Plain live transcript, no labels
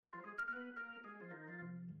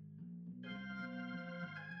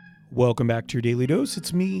Welcome back to your Daily Dose.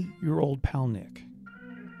 It's me, your old pal Nick.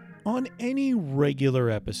 On any regular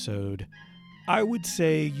episode, I would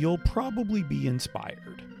say you'll probably be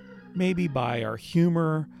inspired. Maybe by our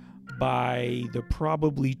humor, by the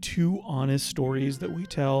probably too honest stories that we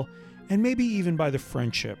tell, and maybe even by the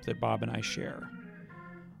friendship that Bob and I share.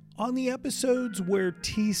 On the episodes where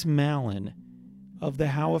Tease Mallon of the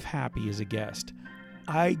How of Happy is a guest,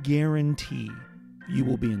 I guarantee you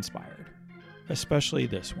will be inspired. Especially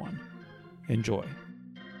this one. Enjoy.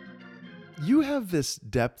 You have this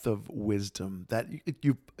depth of wisdom that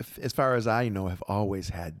you, as far as I know, have always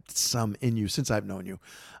had some in you since I've known you.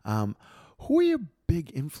 Who are your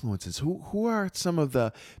big influences? Who are some of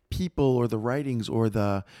the people or the writings or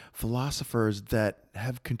the philosophers that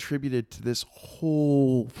have contributed to this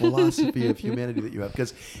whole philosophy of humanity that you have?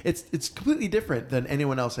 Because it's completely different than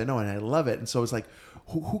anyone else I know, and I love it. And so it's like,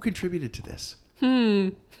 who contributed to this?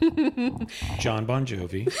 John Bon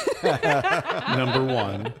Jovi. Number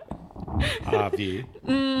one. Avi.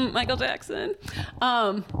 Michael Jackson.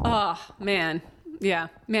 Oh, man. Yeah.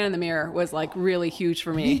 Man in the Mirror was like really huge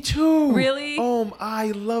for me. Me too. Really?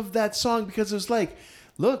 I love that song because it was like,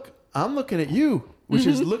 look, I'm looking at you, which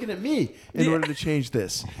is looking at me in order to change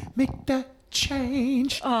this. Make that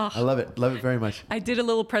change. I love it. Love it very much. I did a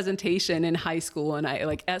little presentation in high school, and I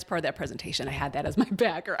like as part of that presentation, I had that as my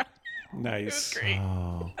background. Nice. Great.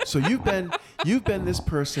 Oh. So you've been this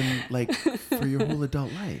person like for your whole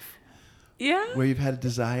adult life. Yeah. Where you've had a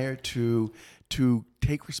desire to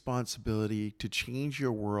take responsibility, to change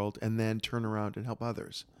your world, and then turn around and help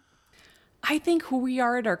others. I think who we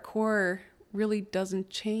are at our core really doesn't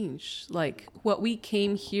change. Like what we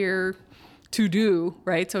came here to do,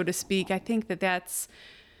 right, so to speak. I think that's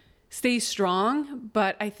stays strong,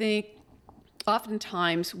 but I think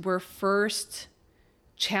oftentimes we're first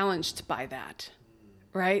challenged by that,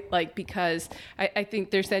 right? Like, because I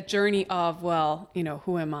think there's that journey of, well,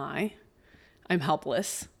 who am I? I'm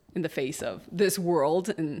helpless in the face of this world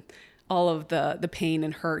and all of the pain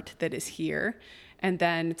and hurt that is here. And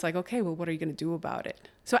then it's like, okay, well, what are you going to do about it?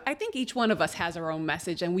 So I think each one of us has our own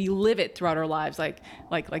message, and we live it throughout our lives. Like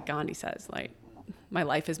Gandhi says, like, my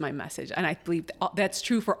life is my message. And I believe that's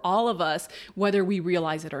true for all of us, whether we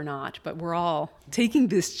realize it or not. But we're all taking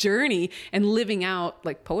this journey and living out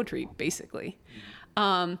like poetry, basically.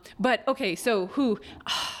 But okay, so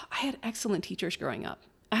I had excellent teachers growing up.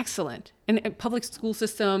 Excellent. In a public school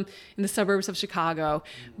system in the suburbs of Chicago.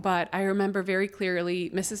 But I remember very clearly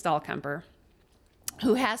Mrs. Dahlkemper,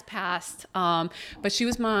 who has passed, but she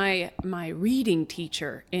was my reading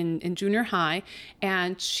teacher in junior high,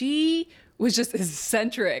 and she was just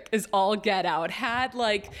eccentric as all get out. Had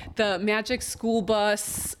like the magic school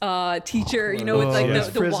bus teacher, with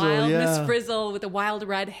like the wild Miss Frizzle with the wild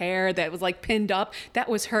red hair that was like pinned up. That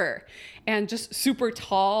was her. And just super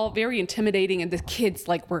tall, very intimidating. And the kids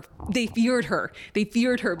they feared her. They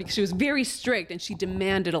feared her because she was very strict and she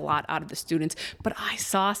demanded a lot out of the students. But I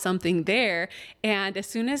saw something there. And as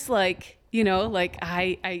soon as I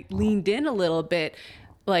leaned in a little bit,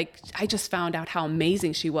 I just found out how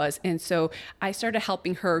amazing she was. And so I started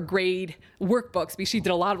helping her grade workbooks because she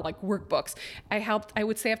did a lot of workbooks. I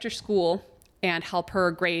would stay after school and help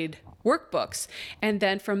her grade workbooks. And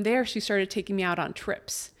then from there, she started taking me out on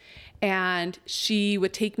trips. And she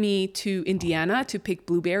would take me to Indiana to pick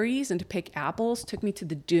blueberries and to pick apples, took me to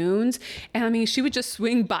the dunes. And I mean, she would just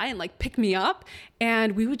swing by and pick me up,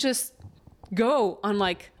 and we would just go on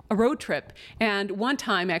a road trip. And one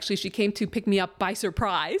time, actually, she came to pick me up by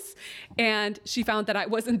surprise, and she found that I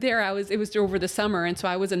wasn't there. It was over the summer, and so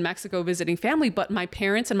I was in Mexico visiting family, but my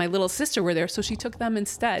parents and my little sister were there, so she took them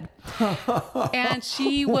instead. And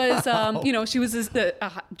she was, she was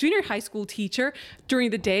a junior high school teacher during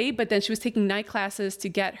the day, but then she was taking night classes to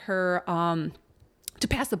get her to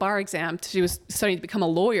pass the bar exam. She was studying to become a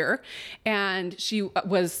lawyer, and she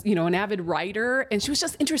was, an avid writer, and she was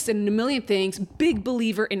just interested in a million things, big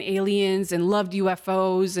believer in aliens and loved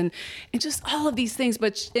UFOs and just all of these things.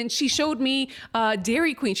 And she showed me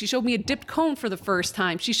Dairy Queen. She showed me a dipped cone for the first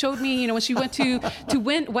time. She showed me, when she went to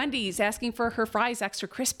Wendy's asking for her fries extra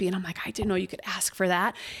crispy, and I'm like, I didn't know you could ask for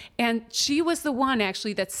that. And she was the one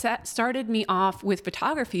actually that started me off with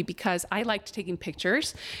photography because I liked taking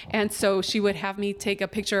pictures. And so she would have me take a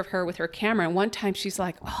picture of her with her camera. And one time she's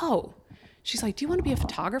like, do you want to be a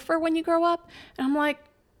photographer when you grow up? And I'm like,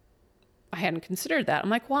 I hadn't considered that. I'm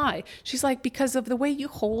like, why? She's like, because of the way you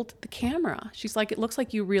hold the camera. She's like, it looks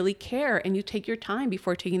like you really care and you take your time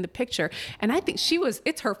before taking the picture. And I think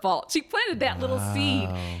it's her fault. She planted that little seed.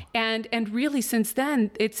 And really since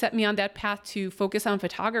then, it set me on that path to focus on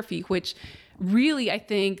photography, which really, I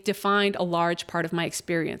think, defined a large part of my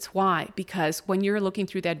experience. Why? Because when you're looking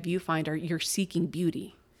through that viewfinder, you're seeking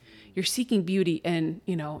beauty. You're seeking beauty in,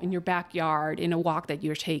 in your backyard, in a walk that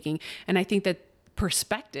you're taking. And I think that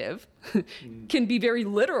perspective can be very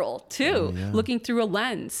literal too, looking through a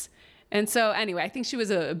lens. And so anyway, I think she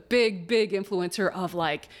was a big, big influencer of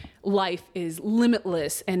like, life is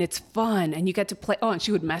limitless and it's fun and you get to play. Oh, and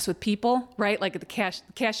she would mess with people, right? Like at the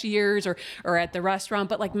cashiers or at the restaurant,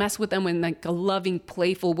 but like mess with them in like a loving,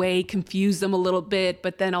 playful way, confuse them a little bit,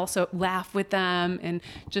 but then also laugh with them and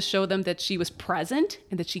just show them that she was present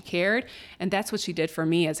and that she cared. And that's what she did for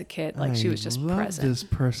me as a kid. Like she was just love present. This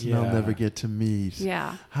person I'll never get to meet.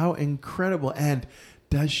 Yeah. How incredible. And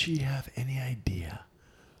does she have any idea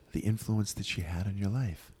the influence that she had on your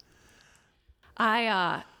life?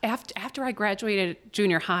 After I graduated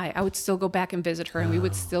junior high, I would still go back and visit her, and we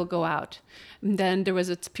would still go out. And then there was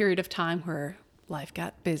a period of time where life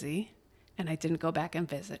got busy, and I didn't go back and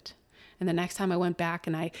visit. And the next time I went back,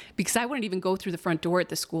 because I wouldn't even go through the front door at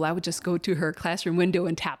the school, I would just go to her classroom window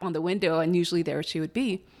and tap on the window, and usually there she would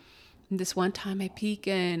be. And this one time I peek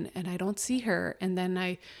in and I don't see her. And then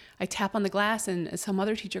I tap on the glass and some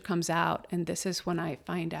other teacher comes out. And this is when I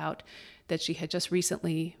find out that she had just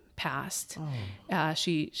recently passed.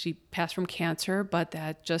 She passed from cancer, but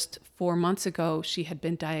that just 4 months ago, she had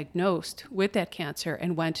been diagnosed with that cancer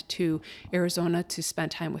and went to Arizona to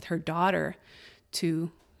spend time with her daughter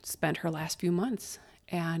to spend her last few months.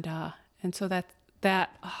 And so that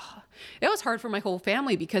it was hard for my whole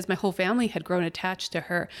family because my whole family had grown attached to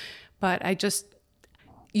her. But I just,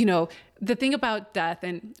 the thing about death,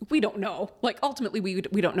 and we don't know, like ultimately we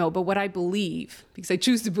don't know, but what I believe, because I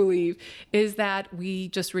choose to believe, is that we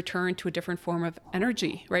just return to a different form of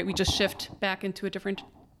energy, right? We just shift back into a different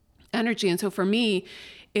energy. And so for me,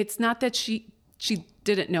 it's not that she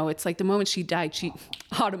didn't know. It's like the moment she died, she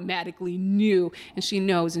automatically knew, and she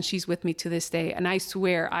knows, and she's with me to this day. And I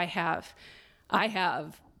swear I have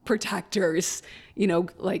protectors,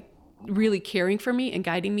 like really caring for me and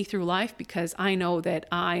guiding me through life, because I know that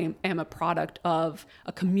I am a product of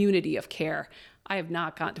a community of care. I have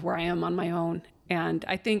not gotten to where I am on my own. And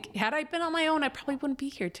I think had I been on my own, I probably wouldn't be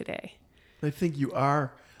here today. I think you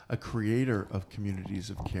are a creator of communities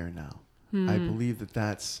of care now. I believe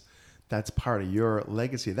that's part of your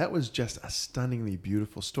legacy. That was just a stunningly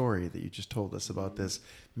beautiful story that you just told us about this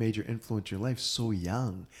major influence in your life so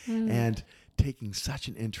young and taking such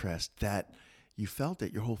an interest that you felt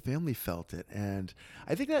it, your whole family felt it. And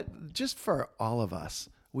I think that just for all of us,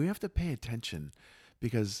 we have to pay attention,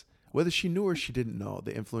 because whether she knew or she didn't know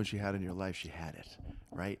the influence she had in your life, she had it,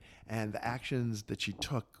 right? And the actions that she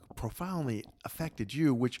took profoundly affected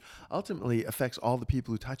you, which ultimately affects all the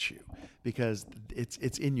people who touch you, because it's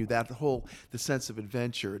in you, the sense of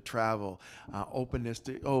adventure, travel, openness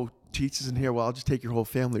to, Teets isn't here, well, I'll just take your whole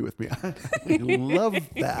family with me. I love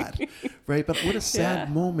that, right? But what a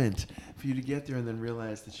sad moment for you to get there and then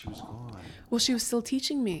realize that she was gone. Well, she was still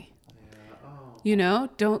teaching me. Yeah.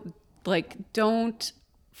 Don't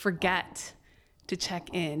forget to check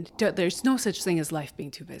in. There's no such thing as life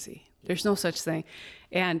being too busy. There's no such thing.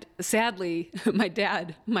 And sadly, my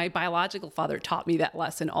dad, my biological father, taught me that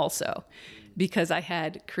lesson also, because I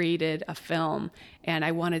had created a film and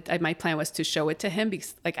my plan was to show it to him,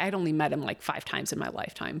 because I'd only met him 5 times in my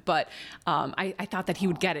lifetime. But I thought that he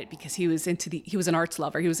would get it, because he was an arts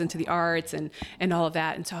lover. He was into the arts and all of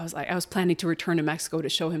that. And so I was planning to return to Mexico to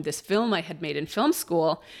show him this film I had made in film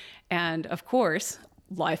school. And of course,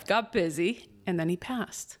 life got busy and then he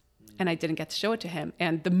passed. And I didn't get to show it to him.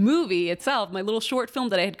 And the movie itself, my little short film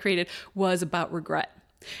that I had created, was about regret.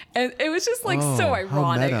 And it was just so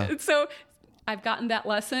ironic. And so I've gotten that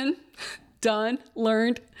lesson, done,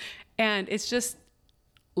 learned. And it's just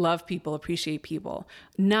love people, appreciate people.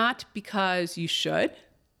 Not because you should,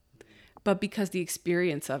 but because the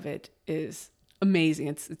experience of it is amazing.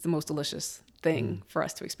 It's the most delicious thing for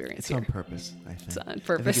us to experience here. On purpose, I think. It's on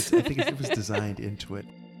purpose. I think it was designed into it.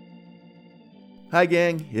 Hi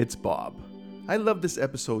gang, it's Bob. I love this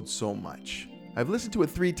episode so much. I've listened to it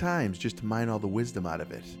 3 times just to mine all the wisdom out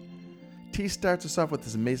of it. T starts us off with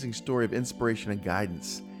this amazing story of inspiration and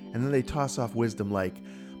guidance, and then they toss off wisdom like,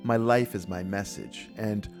 my life is my message,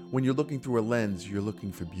 and when you're looking through a lens, you're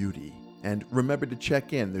looking for beauty, and remember to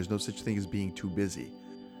check in, there's no such thing as being too busy.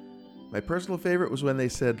 My personal favorite was when they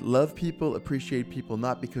said, love people, appreciate people,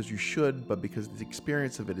 not because you should, but because the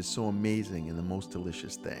experience of it is so amazing and the most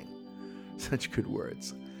delicious thing. Such good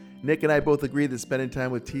words. Nick and I both agree that spending time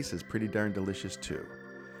with Teets is pretty darn delicious too.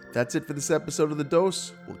 That's it for this episode of The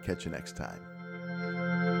Dose. We'll catch you next time.